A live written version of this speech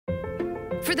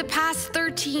For the past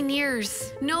 13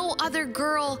 years, no other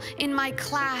girl in my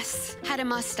class had a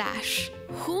mustache.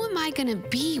 Who am I gonna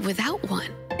be without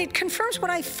one? It confirms what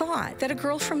I thought, that a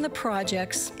girl from the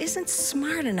projects isn't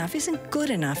smart enough, isn't good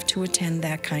enough to attend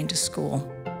that kind of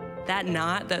school. That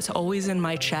knot that's always in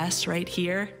my chest right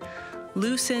here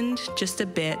loosened just a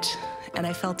bit, and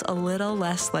I felt a little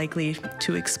less likely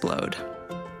to explode.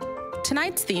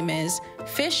 Tonight's theme is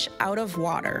Fish Out of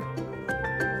Water.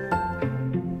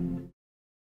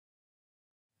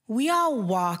 We all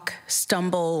walk,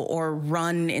 stumble, or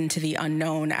run into the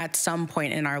unknown at some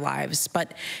point in our lives,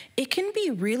 but it can be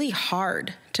really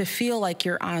hard to feel like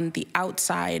you're on the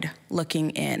outside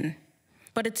looking in.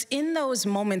 But it's in those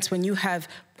moments when you have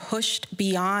pushed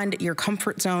beyond your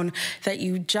comfort zone that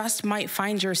you just might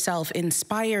find yourself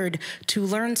inspired to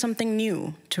learn something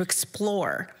new, to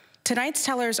explore. Tonight's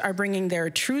tellers are bringing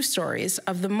their true stories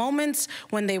of the moments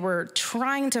when they were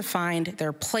trying to find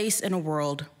their place in a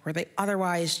world where they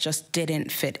otherwise just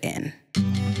didn't fit in.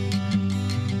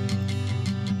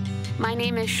 My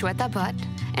name is Shweta Bhatt,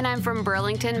 and I'm from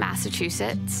Burlington,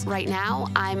 Massachusetts. Right now,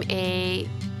 I'm a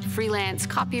freelance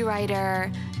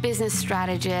copywriter, business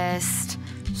strategist,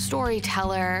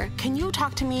 storyteller. Can you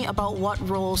talk to me about what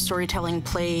role storytelling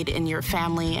played in your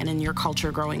family and in your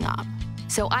culture growing up?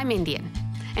 So I'm Indian.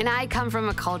 And I come from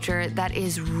a culture that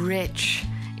is rich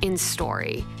in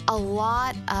story. A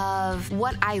lot of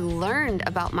what I learned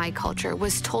about my culture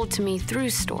was told to me through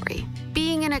story.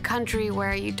 Being in a country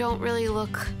where you don't really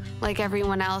look like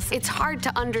everyone else, it's hard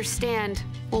to understand,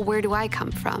 well, where do I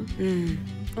come from?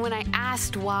 When I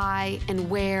asked why and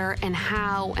where and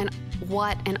how and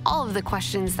what and all of the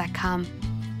questions that come,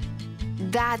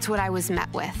 that's what I was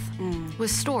met with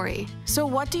story. So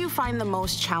what do you find the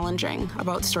most challenging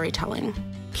about storytelling?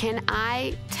 Can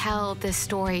I tell this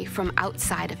story from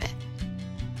outside of it?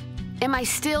 Am I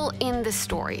still in the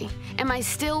story? Am I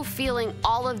still feeling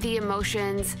all of the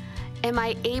emotions? Am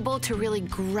I able to really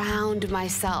ground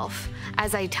myself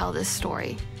as I tell this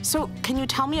story? So can you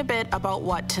tell me a bit about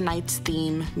what tonight's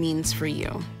theme means for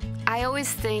you? I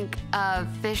always think of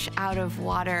fish out of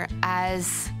water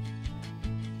as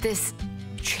this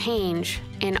change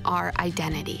in our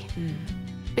identity.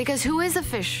 Because who is a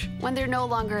fish when they're no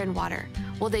longer in water?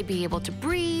 Will they be able to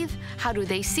breathe? How do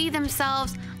they see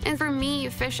themselves? And for me,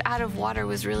 fish out of water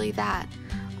was really that.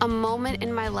 A moment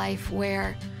in my life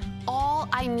where all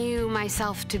I knew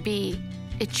myself to be,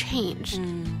 it changed.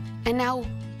 And now,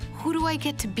 who do I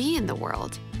get to be in the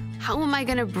world? How am I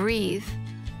gonna breathe?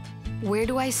 Where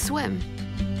do I swim?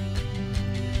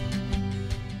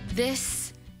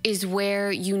 This is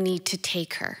where you need to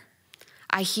take her.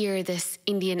 I hear this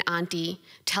Indian auntie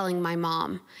telling my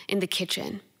mom in the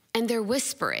kitchen, and they're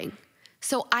whispering.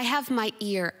 So I have my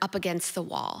ear up against the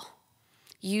wall.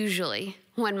 Usually,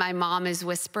 when my mom is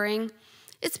whispering,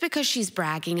 it's because she's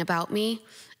bragging about me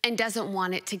and doesn't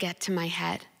want it to get to my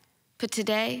head. But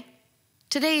today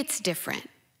it's different.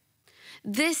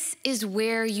 This is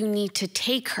where you need to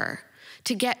take her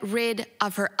to get rid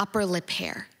of her upper lip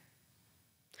hair.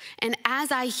 And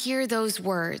as I hear those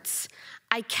words,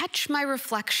 I catch my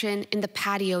reflection in the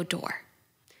patio door,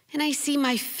 and I see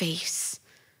my face,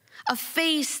 a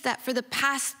face that for the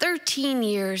past 13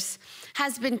 years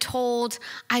has been told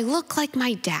I look like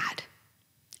my dad.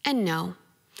 And no,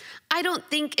 I don't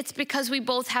think it's because we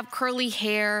both have curly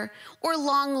hair or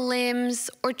long limbs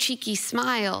or cheeky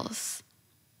smiles.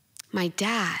 My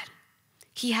dad,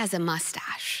 he has a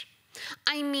mustache.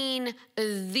 I mean,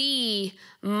 the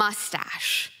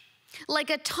mustache.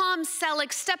 Like a Tom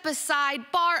Selleck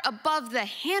step-aside bar above the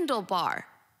handlebar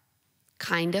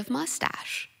kind of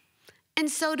mustache. And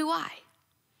so do I.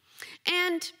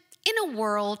 And in a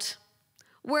world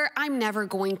where I'm never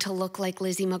going to look like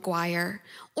Lizzie McGuire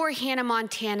or Hannah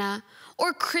Montana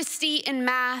or Christy in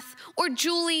math or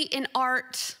Julie in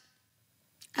art,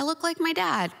 I look like my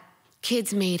dad.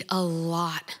 Kids made a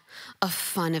lot of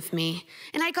fun of me,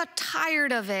 and I got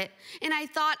tired of it, and I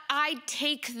thought I'd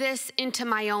take this into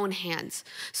my own hands.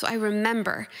 So I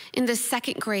remember in the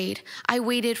 2nd grade, I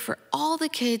waited for all the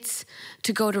kids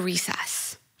to go to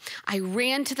recess. I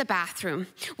ran to the bathroom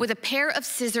with a pair of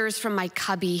scissors from my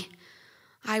cubby.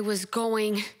 I was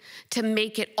going to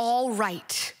make it all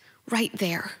right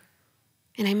there.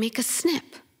 And I make a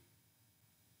snip.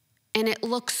 And it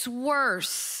looks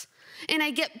worse. And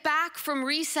I get back from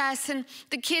recess, and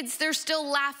the kids, they're still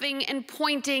laughing and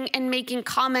pointing and making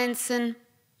comments, and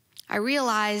I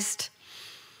realized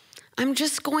I'm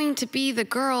just going to be the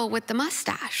girl with the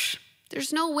mustache.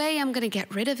 There's no way I'm gonna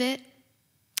get rid of it.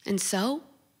 And so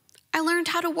I learned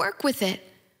how to work with it.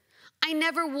 I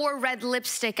never wore red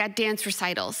lipstick at dance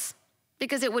recitals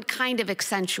because it would kind of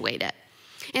accentuate it.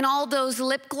 And all those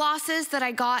lip glosses that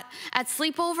I got at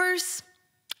sleepovers,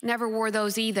 never wore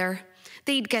those either.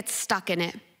 They'd get stuck in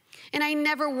it. And I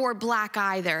never wore black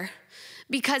either,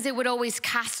 because it would always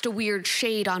cast a weird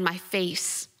shade on my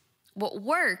face. What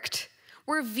worked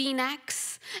were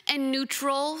V-necks and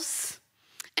neutrals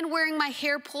and wearing my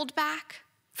hair pulled back.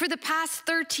 For the past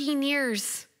 13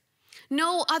 years,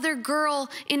 no other girl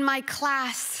in my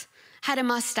class had a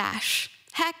mustache.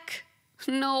 Heck,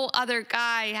 no other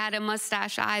guy had a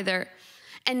mustache either.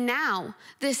 And now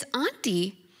this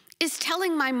auntie is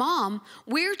telling my mom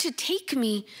where to take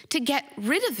me to get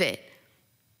rid of it.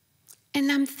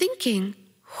 And I'm thinking,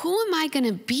 who am I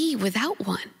gonna be without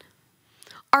one?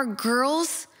 Are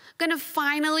girls gonna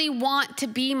finally want to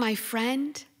be my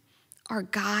friend? Are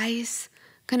guys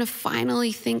gonna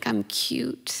finally think I'm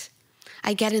cute?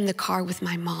 I get in the car with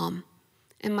my mom,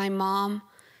 and my mom,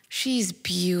 she's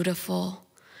beautiful.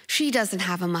 She doesn't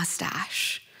have a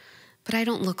mustache, but I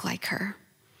don't look like her.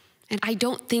 And I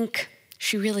don't think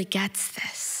she really gets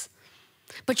this.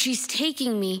 But she's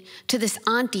taking me to this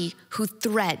auntie who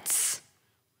threads.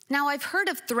 Now, I've heard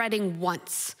of threading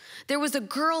once. There was a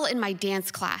girl in my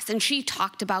dance class, and she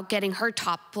talked about getting her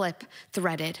top lip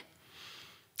threaded.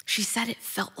 She said it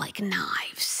felt like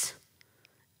knives.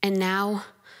 And now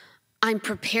I'm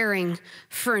preparing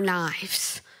for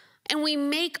knives. And we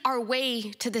make our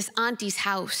way to this auntie's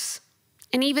house.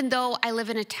 And even though I live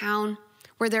in a town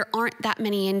where there aren't that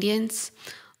many Indians,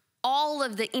 all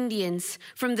of the Indians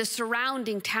from the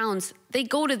surrounding towns, they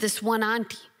go to this one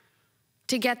auntie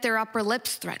to get their upper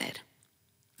lips threaded.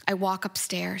 I walk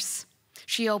upstairs.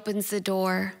 She opens the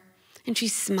door and she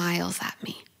smiles at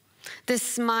me. This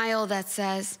smile that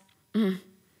says,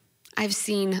 I've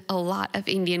seen a lot of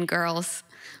Indian girls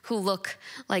who look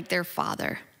like their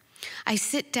father. I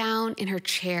sit down in her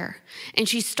chair and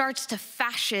she starts to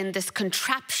fashion this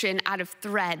contraption out of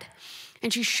thread.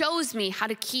 And she shows me how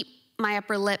to keep my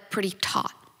upper lip pretty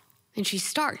taut. And she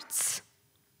starts.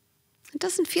 It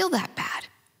doesn't feel that bad.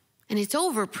 And it's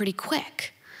over pretty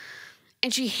quick.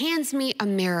 And she hands me a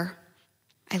mirror.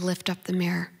 I lift up the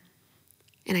mirror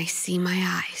and I see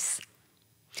my eyes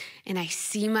and I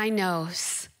see my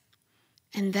nose.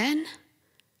 And then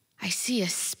I see a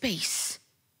space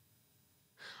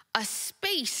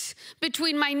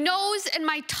between my nose and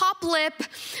my top lip.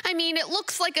 I mean, it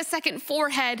looks like a second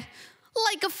forehead,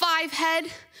 like a 5 head.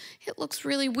 It looks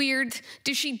really weird.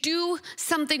 Did she do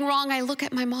something wrong? I look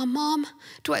at my mom. Mom,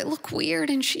 do I look weird?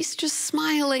 And she's just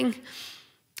smiling.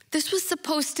 This was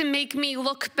supposed to make me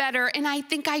look better, and I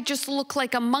think I just look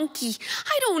like a monkey.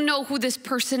 I don't know who this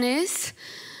person is.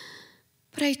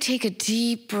 But I take a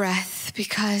deep breath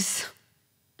because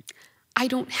I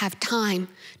don't have time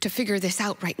to figure this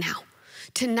out right now.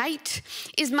 Tonight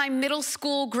is my middle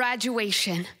school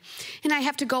graduation, and I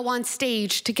have to go on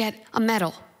stage to get a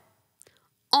medal.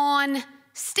 On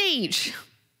stage.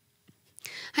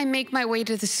 I make my way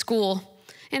to the school,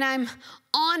 and I'm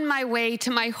on my way to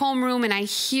my homeroom, and I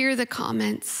hear the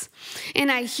comments,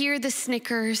 and I hear the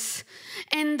snickers,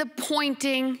 and the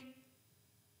pointing.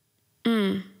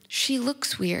 She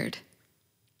looks weird.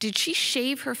 Did she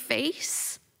shave her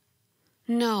face?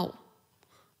 No.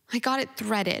 I got it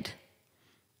threaded,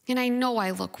 and I know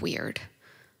I look weird.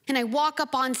 And I walk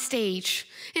up on stage,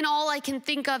 and all I can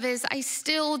think of is I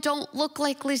still don't look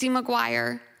like Lizzie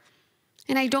McGuire,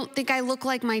 and I don't think I look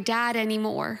like my dad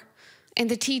anymore. And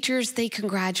the teachers, they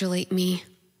congratulate me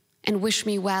and wish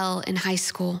me well in high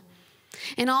school.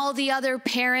 And all the other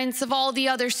parents of all the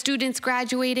other students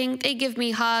graduating, they give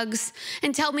me hugs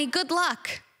and tell me good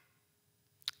luck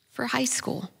for high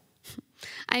school.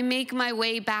 I make my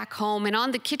way back home, and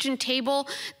on the kitchen table,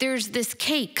 there's this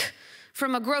cake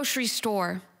from a grocery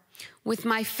store with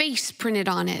my face printed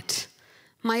on it,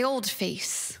 my old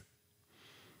face.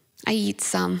 I eat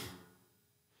some.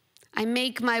 I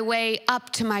make my way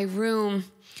up to my room,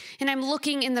 and I'm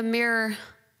looking in the mirror.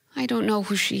 I don't know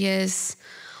who she is.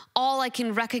 All I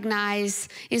can recognize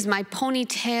is my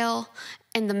ponytail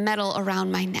and the medal around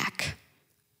my neck.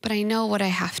 But I know what I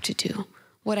have to do,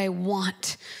 what I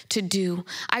want to do.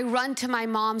 I run to my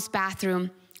mom's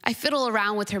bathroom. I fiddle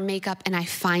around with her makeup, and I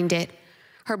find it,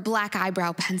 her black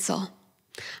eyebrow pencil.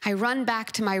 I run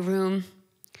back to my room,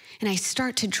 and I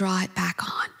start to draw it back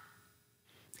on.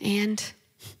 And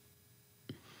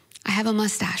I have a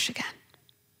mustache again.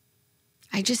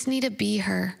 I just need to be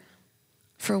her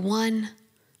for one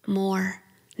more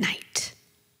night.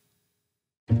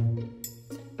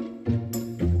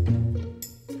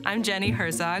 I'm Jenny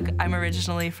Herzog. I'm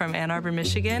originally from Ann Arbor,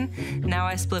 Michigan. Now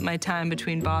I split my time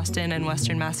between Boston and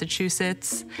Western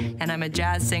Massachusetts, and I'm a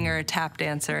jazz singer, a tap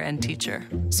dancer, and teacher.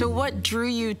 So what drew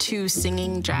you to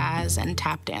singing jazz and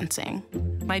tap dancing?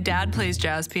 My dad plays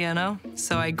jazz piano,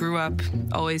 so I grew up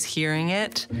always hearing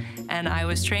it. And I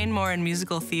was trained more in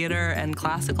musical theater and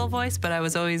classical voice, but I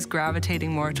was always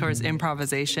gravitating more towards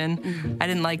improvisation. I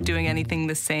didn't like doing anything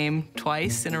the same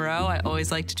twice in a row. I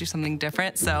always liked to do something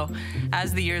different. So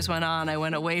as the years went on, I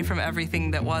went away from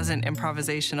everything that wasn't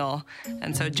improvisational.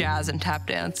 And so jazz and tap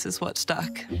dance is what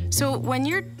stuck. So when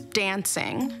you're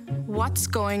dancing, what's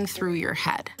going through your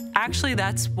head? Actually,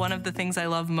 that's one of the things I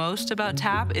love most about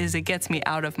tap is it gets me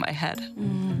out of my head.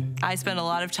 I spend a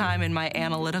lot of time in my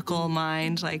analytical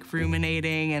mind, like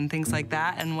ruminating and things like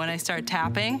that. And when I start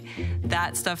tapping,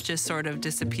 that stuff just sort of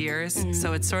disappears.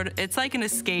 So it's like an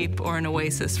escape or an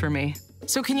oasis for me.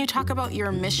 So can you talk about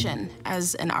your mission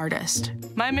as an artist?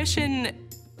 My mission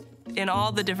in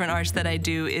all the different arts that I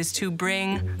do is to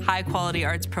bring high-quality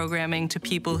arts programming to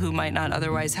people who might not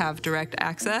otherwise have direct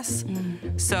access.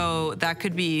 So that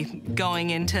could be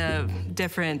going into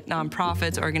different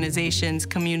nonprofits, organizations,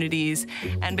 communities,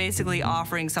 and basically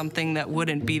offering something that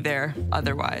wouldn't be there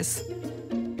otherwise.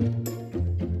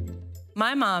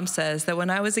 My mom says that when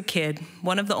I was a kid,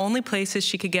 one of the only places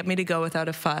she could get me to go without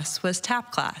a fuss was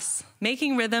tap class.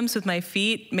 Making rhythms with my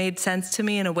feet made sense to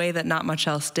me in a way that not much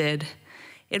else did.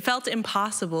 It felt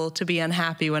impossible to be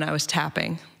unhappy when I was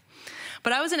tapping.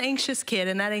 But I was an anxious kid,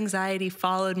 and that anxiety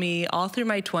followed me all through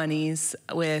my 20s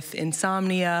with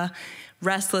insomnia,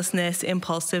 restlessness,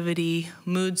 impulsivity,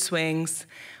 mood swings,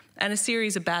 and a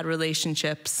series of bad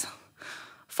relationships.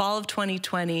 Fall of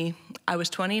 2020, I was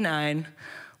 29,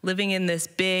 living in this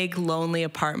big, lonely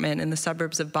apartment in the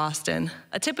suburbs of Boston.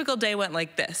 A typical day went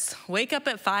like this. Wake up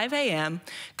at 5 a.m.,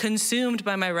 consumed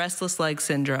by my restless leg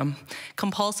syndrome.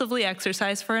 Compulsively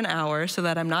exercise for an hour so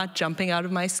that I'm not jumping out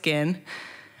of my skin.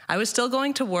 I was still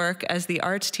going to work as the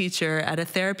arts teacher at a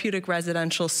therapeutic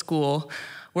residential school,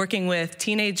 working with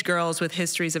teenage girls with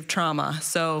histories of trauma.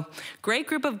 So, great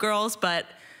group of girls, but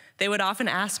they would often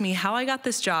ask me how I got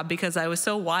this job because I was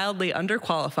so wildly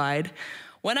underqualified,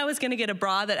 when I was gonna get a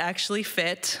bra that actually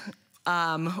fit,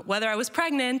 whether I was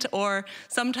pregnant, or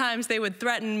sometimes they would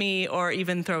threaten me or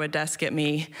even throw a desk at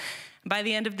me. By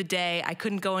the end of the day, I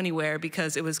couldn't go anywhere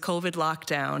because it was COVID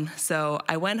lockdown. So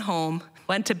I went home,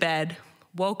 went to bed,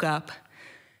 woke up,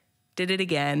 did it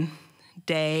again,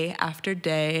 day after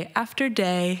day after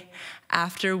day,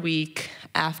 after week,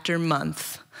 after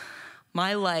month.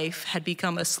 My life had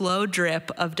become a slow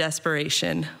drip of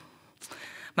desperation.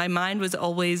 My mind was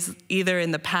always either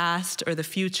in the past or the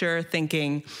future,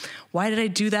 thinking, why did I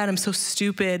do that? I'm so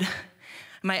stupid.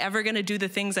 Am I ever gonna do the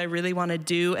things I really wanna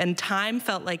do? And time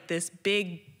felt like this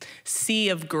big sea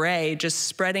of gray just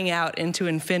spreading out into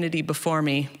infinity before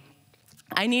me.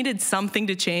 I needed something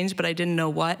to change, but I didn't know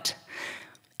what.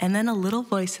 And then a little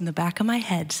voice in the back of my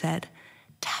head said,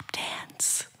 tap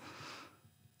dance.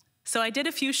 So I did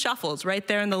a few shuffles right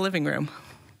there in the living room.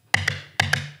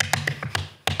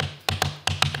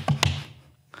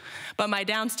 But my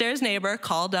downstairs neighbor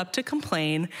called up to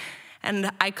complain, and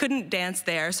I couldn't dance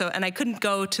there, and I couldn't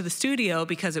go to the studio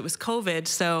because it was COVID,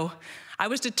 so I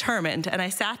was determined, and I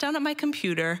sat down at my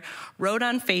computer, wrote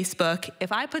on Facebook,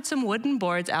 if I put some wooden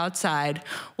boards outside,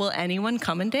 will anyone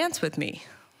come and dance with me?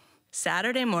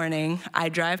 Saturday morning, I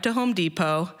drive to Home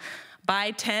Depot,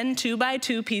 buy 10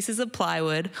 2x2 pieces of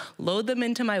plywood, load them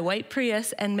into my white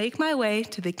Prius, and make my way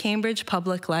to the Cambridge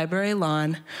Public Library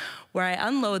lawn, where I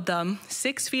unload them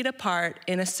 6 feet apart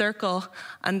in a circle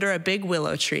under a big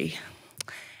willow tree.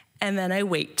 And then I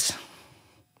wait.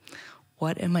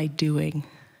 What am I doing?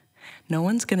 No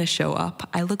one's gonna show up.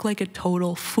 I look like a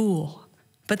total fool.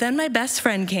 But then my best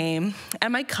friend came,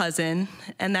 and my cousin,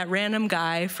 and that random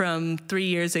guy from 3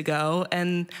 years ago,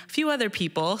 and a few other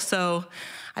people. So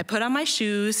I put on my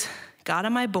shoes, got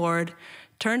on my board,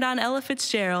 turned on Ella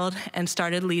Fitzgerald, and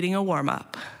started leading a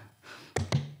warm-up.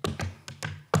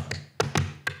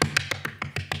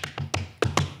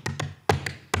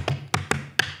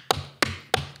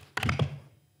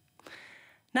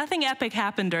 Nothing epic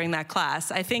happened during that class.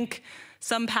 I think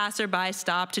some passerby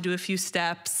stopped to do a few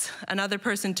steps. Another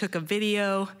person took a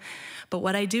video. But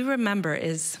what I do remember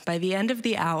is by the end of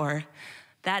the hour,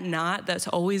 that knot that's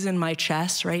always in my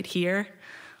chest right here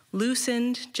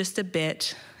loosened just a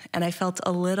bit, and I felt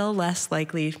a little less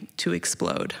likely to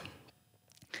explode.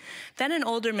 Then an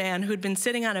older man who'd been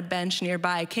sitting on a bench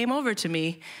nearby came over to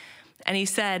me, and he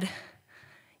said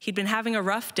he'd been having a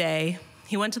rough day.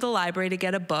 He went to the library to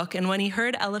get a book, and when he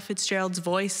heard Ella Fitzgerald's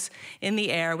voice in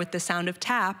the air with the sound of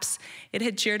taps, it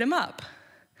had cheered him up.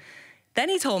 Then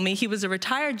he told me he was a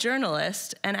retired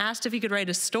journalist and asked if he could write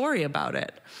a story about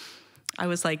it. I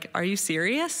was like, are you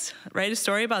serious? Write a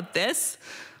story about this?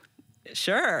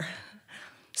 Sure.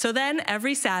 So then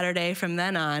every Saturday from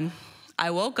then on, I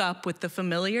woke up with the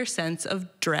familiar sense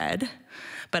of dread,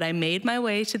 but I made my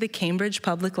way to the Cambridge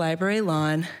Public Library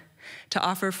lawn to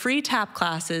offer free tap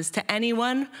classes to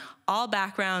anyone, all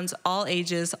backgrounds, all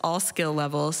ages, all skill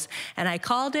levels, and I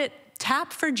called it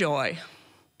Tap for Joy.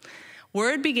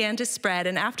 Word began to spread,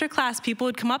 and after class, people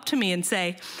would come up to me and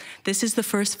say, "This is the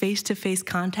first face-to-face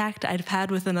contact I've had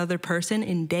with another person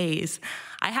in days.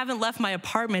 I haven't left my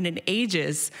apartment in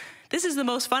ages. This is the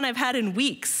most fun I've had in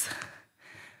weeks."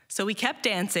 So we kept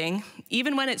dancing.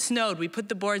 Even when it snowed, we put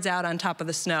the boards out on top of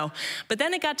the snow. But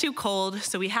then it got too cold,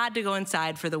 so we had to go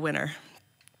inside for the winter.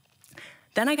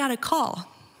 Then I got a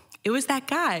call. It was that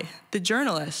guy, the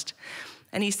journalist.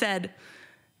 And he said,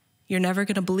 "You're never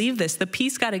gonna believe this. The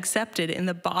piece got accepted in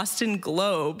the Boston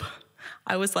Globe."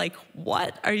 I was like,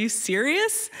 "What? Are you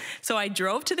serious?" So I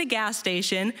drove to the gas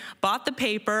station, bought the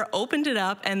paper, opened it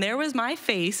up, and there was my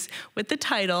face with the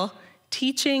title,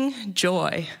 Teaching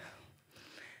Joy.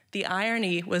 The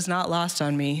irony was not lost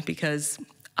on me because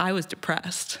I was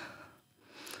depressed.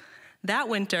 That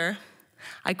winter,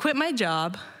 I quit my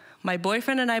job, my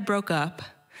boyfriend and I broke up.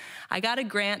 I got a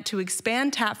grant to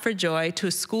expand Tap for Joy to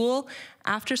a school,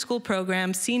 after-school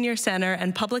program, senior center,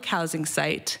 and public housing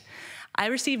site. I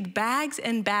received bags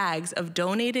and bags of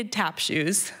donated tap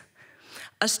shoes.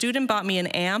 A student bought me an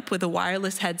amp with a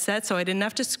wireless headset so I didn't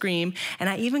have to scream, and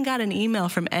I even got an email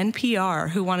from NPR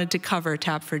who wanted to cover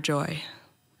Tap for Joy.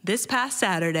 This past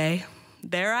Saturday,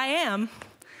 there I am.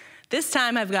 This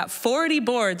time I've got 40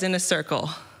 boards in a circle.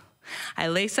 I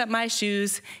lace up my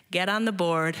shoes, get on the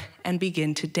board, and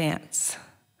begin to dance.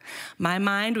 My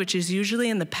mind, which is usually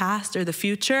in the past or the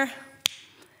future,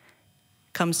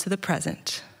 comes to the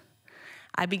present.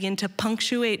 I begin to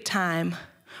punctuate time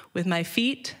with my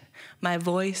feet, my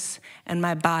voice, and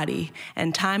my body,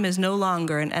 and time is no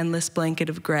longer an endless blanket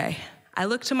of gray. I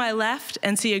look to my left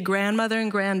and see a grandmother and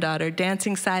granddaughter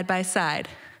dancing side by side.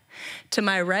 To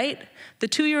my right, the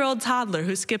 2-year-old toddler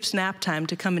who skips nap time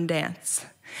to come and dance.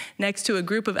 Next to a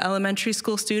group of elementary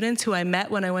school students who I met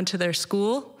when I went to their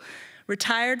school,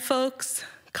 retired folks,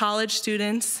 college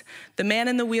students, the man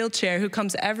in the wheelchair who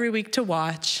comes every week to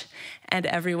watch, and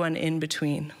everyone in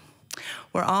between.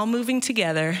 We're all moving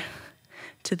together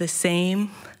to the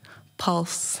same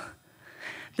pulse.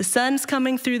 The sun's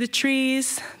coming through the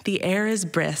trees, the air is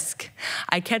brisk.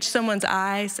 I catch someone's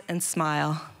eyes and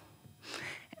smile,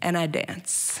 and I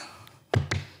dance.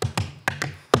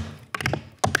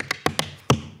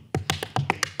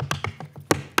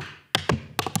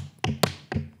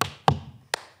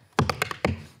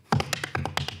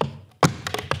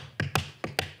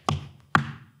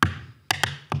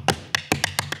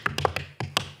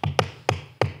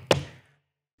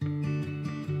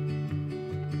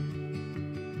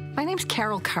 My name's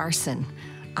Carol Carson.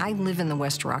 I live in the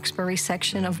West Roxbury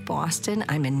section of Boston.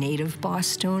 I'm a native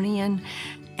Bostonian,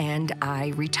 and I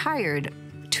retired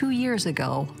 2 years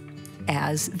ago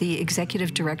as the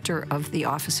executive director of the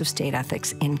Office of State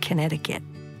Ethics in Connecticut.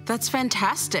 That's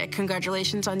fantastic.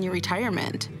 Congratulations on your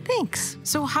retirement. Thanks.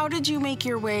 So how did you make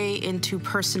your way into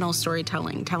personal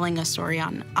storytelling, telling a story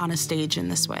on a stage in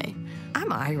this way?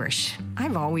 I'm Irish.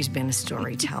 I've always been a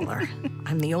storyteller.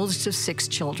 I'm the oldest of 6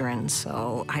 children,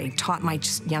 so I taught my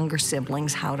younger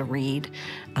siblings how to read,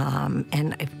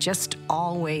 and I've just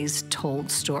always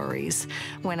told stories.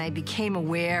 When I became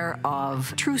aware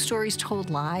of true stories told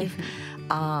live,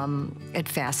 it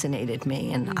fascinated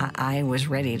me, and I was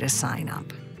ready to sign up.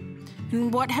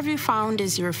 And what have you found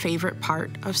is your favorite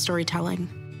part of storytelling?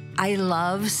 I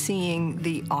love seeing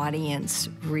the audience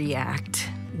react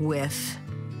with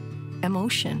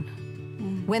emotion.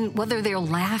 Whether they're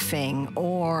laughing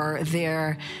or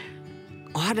they're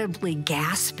audibly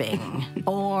gasping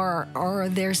or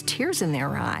there's tears in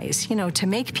their eyes. You know, to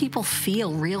make people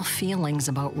feel real feelings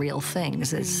about real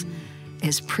things is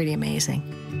pretty amazing.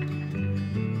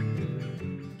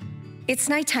 It's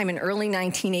nighttime in early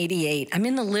 1988. I'm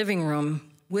in the living room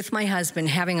with my husband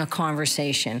having a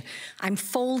conversation. I'm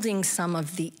folding some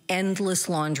of the endless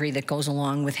laundry that goes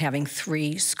along with having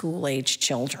 3 school-age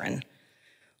children.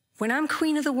 When I'm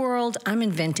queen of the world, I'm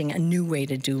inventing a new way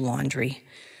to do laundry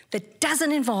that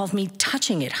doesn't involve me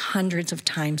touching it hundreds of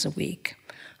times a week.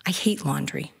 I hate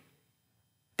laundry.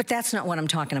 But that's not what I'm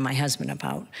talking to my husband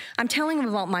about. I'm telling him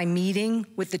about my meeting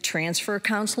with the transfer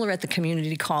counselor at the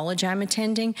community college I'm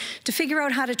attending to figure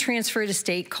out how to transfer to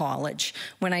state college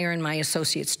when I earn my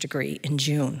associate's degree in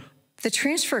June. The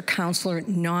transfer counselor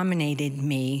nominated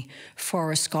me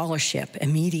for a scholarship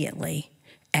immediately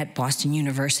at Boston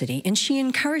University, and she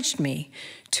encouraged me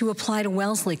to apply to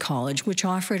Wellesley College, which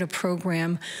offered a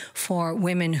program for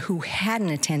women who hadn't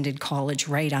attended college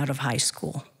right out of high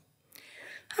school.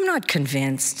 I'm not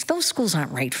convinced. Those schools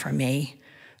aren't right for me.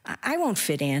 I won't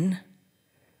fit in.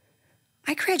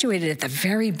 I graduated at the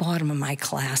very bottom of my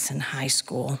class in high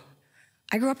school.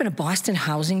 I grew up in a Boston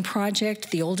housing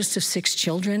project, the oldest of 6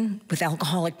 children with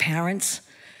alcoholic parents.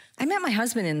 I met my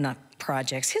husband in the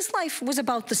projects. His life was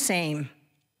about the same.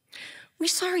 We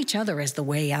saw each other as the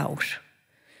way out.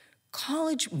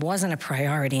 College wasn't a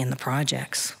priority in the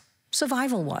projects.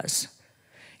 Survival was.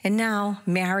 And now,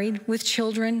 married with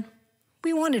children,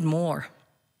 we wanted more.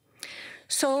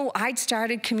 So I'd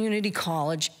started community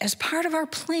college as part of our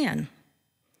plan.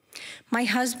 My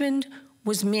husband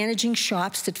was managing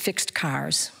shops that fixed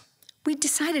cars. We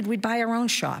decided we'd buy our own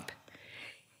shop.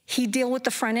 He'd deal with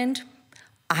the front end,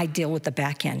 I'd deal with the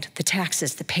back end, the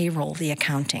taxes, the payroll, the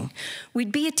accounting.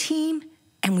 We'd be a team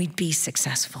and we'd be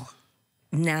successful.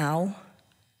 Now,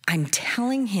 I'm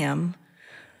telling him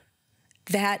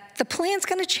that the plan's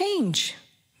gonna change.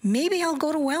 Maybe I'll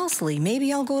go to Wellesley,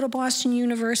 maybe I'll go to Boston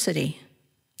University.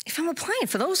 If I'm applying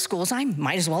for those schools, I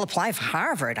might as well apply for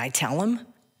Harvard, I tell him.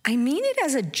 I mean it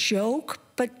as a joke,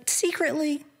 but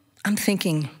secretly, I'm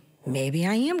thinking, maybe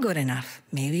I am good enough.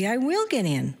 Maybe I will get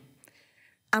in.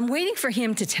 I'm waiting for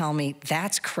him to tell me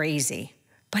that's crazy,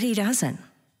 but he doesn't.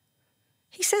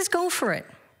 He says, go for it.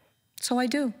 So I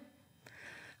do.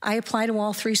 I apply to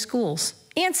all 3 schools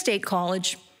and State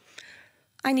College.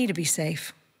 I need to be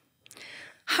safe.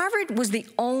 Harvard was the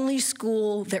only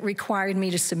school that required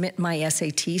me to submit my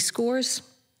SAT scores,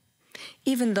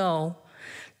 even though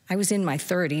I was in my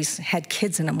 30s, had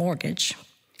kids and a mortgage.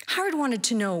 Harvard wanted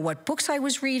to know what books I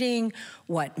was reading,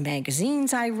 what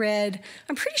magazines I read.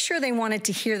 I'm pretty sure they wanted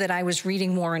to hear that I was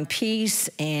reading War and Peace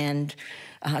and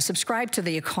subscribed to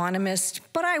The Economist,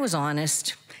 but I was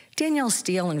honest. Danielle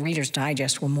Steele and Reader's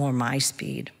Digest were more my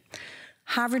speed.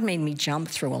 Harvard made me jump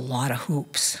through a lot of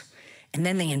hoops, and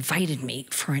then they invited me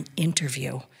for an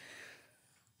interview.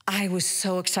 I was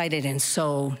so excited and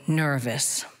so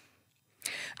nervous.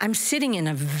 I'm sitting in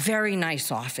a very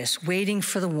nice office waiting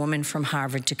for the woman from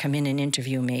Harvard to come in and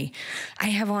interview me. I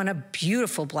have on a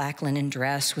beautiful black linen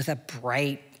dress with a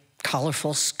bright,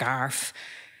 colorful scarf.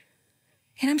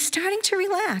 And I'm starting to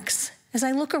relax. As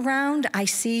I look around, I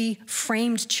see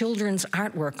framed children's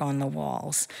artwork on the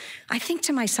walls. I think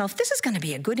to myself, this is going to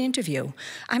be a good interview.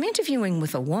 I'm interviewing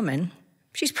with a woman.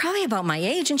 She's probably about my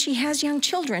age and she has young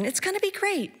children. It's going to be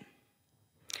great.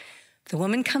 The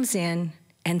woman comes in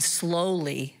and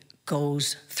slowly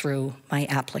goes through my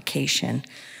application.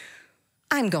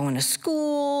 I'm going to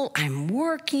school, I'm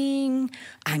working,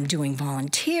 I'm doing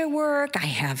volunteer work, I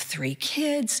have 3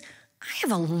 kids. I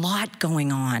have a lot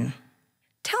going on.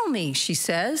 Tell me, she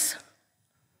says,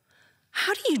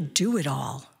 how do you do it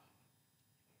all?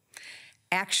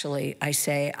 Actually, I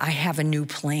say, I have a new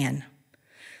plan.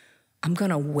 I'm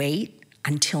gonna wait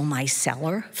until my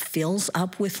cellar fills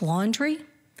up with laundry,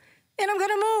 and I'm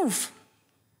gonna move.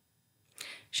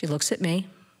 She looks at me,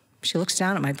 she looks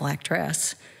down at my black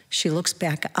dress, she looks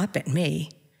back up at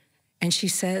me, and she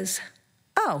says,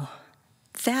 oh,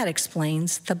 that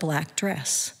explains the black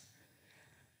dress.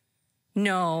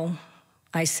 No,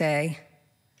 I say,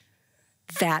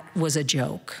 that was a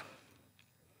joke.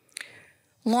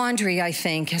 Laundry, I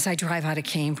think, as I drive out of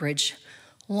Cambridge,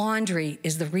 laundry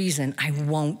is the reason I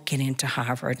won't get into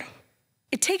Harvard.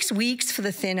 It takes weeks for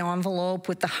the thin envelope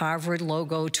with the Harvard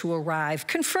logo to arrive,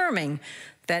 confirming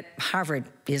that Harvard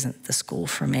isn't the school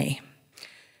for me.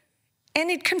 And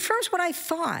it confirms what I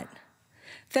thought,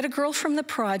 that a girl from the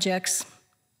projects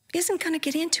isn't going to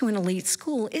get into an elite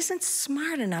school, isn't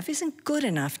smart enough, isn't good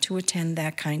enough to attend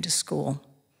that kind of school.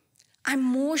 I'm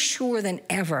more sure than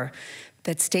ever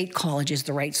that State College is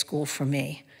the right school for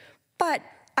me. But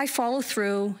I follow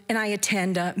through and I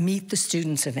attend a Meet the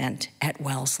Students event at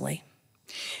Wellesley.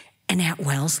 And at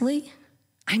Wellesley,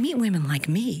 I meet women like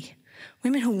me,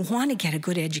 women who want to get a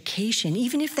good education,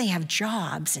 even if they have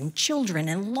jobs and children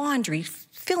and laundry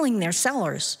filling their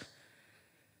cellars.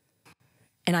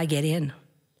 And I get in.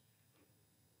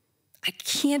 I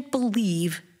can't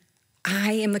believe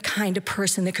I am the kind of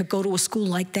person that could go to a school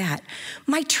like that.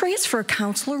 My transfer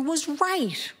counselor was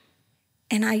right.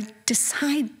 And I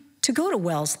decide to go to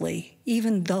Wellesley,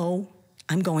 even though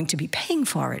I'm going to be paying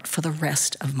for it for the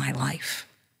rest of my life.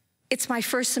 It's my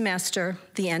first semester,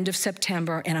 the end of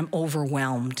September, and I'm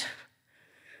overwhelmed.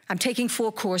 I'm taking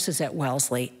 4 courses at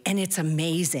Wellesley, and it's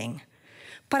amazing.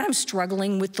 But I'm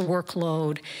struggling with the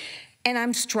workload, and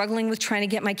I'm struggling with trying to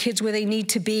get my kids where they need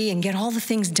to be and get all the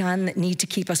things done that need to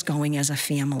keep us going as a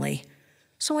family.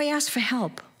 So I ask for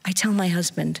help. I tell my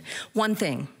husband, one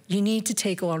thing, you need to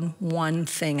take on one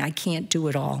thing. I can't do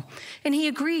it all. And he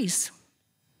agrees.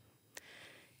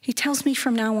 He tells me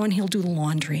from now on he'll do the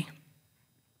laundry.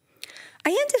 I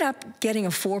ended up getting a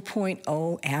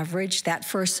 4.0 average that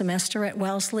first semester at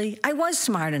Wellesley. I was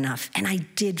smart enough, and I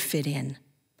did fit in.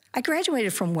 I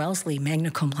graduated from Wellesley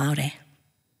magna cum laude.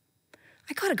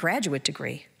 I got a graduate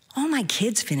degree. All my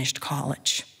kids finished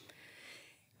college.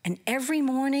 And every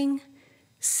morning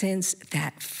since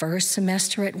that first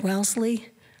semester at Wellesley,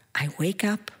 I wake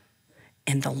up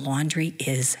and the laundry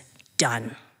is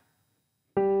done.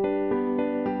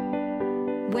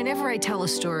 Whenever I tell a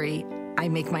story, I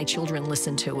make my children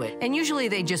listen to it. And usually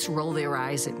they just roll their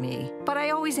eyes at me. But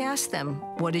I always ask them,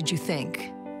 what did you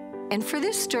think? And for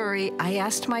this story, I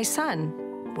asked my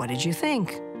son, what did you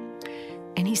think?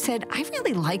 And he said, I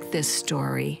really like this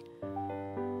story.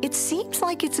 It seems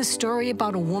like it's a story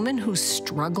about a woman who's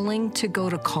struggling to go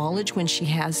to college when she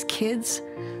has kids.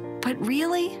 But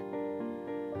really,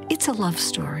 it's a love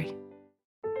story.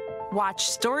 Watch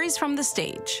Stories from the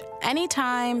Stage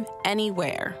anytime,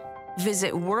 anywhere.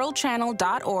 Visit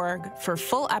worldchannel.org for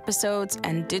full episodes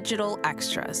and digital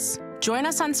extras. Join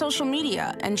us on social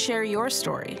media and share your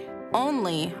story,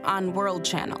 only on World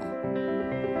Channel.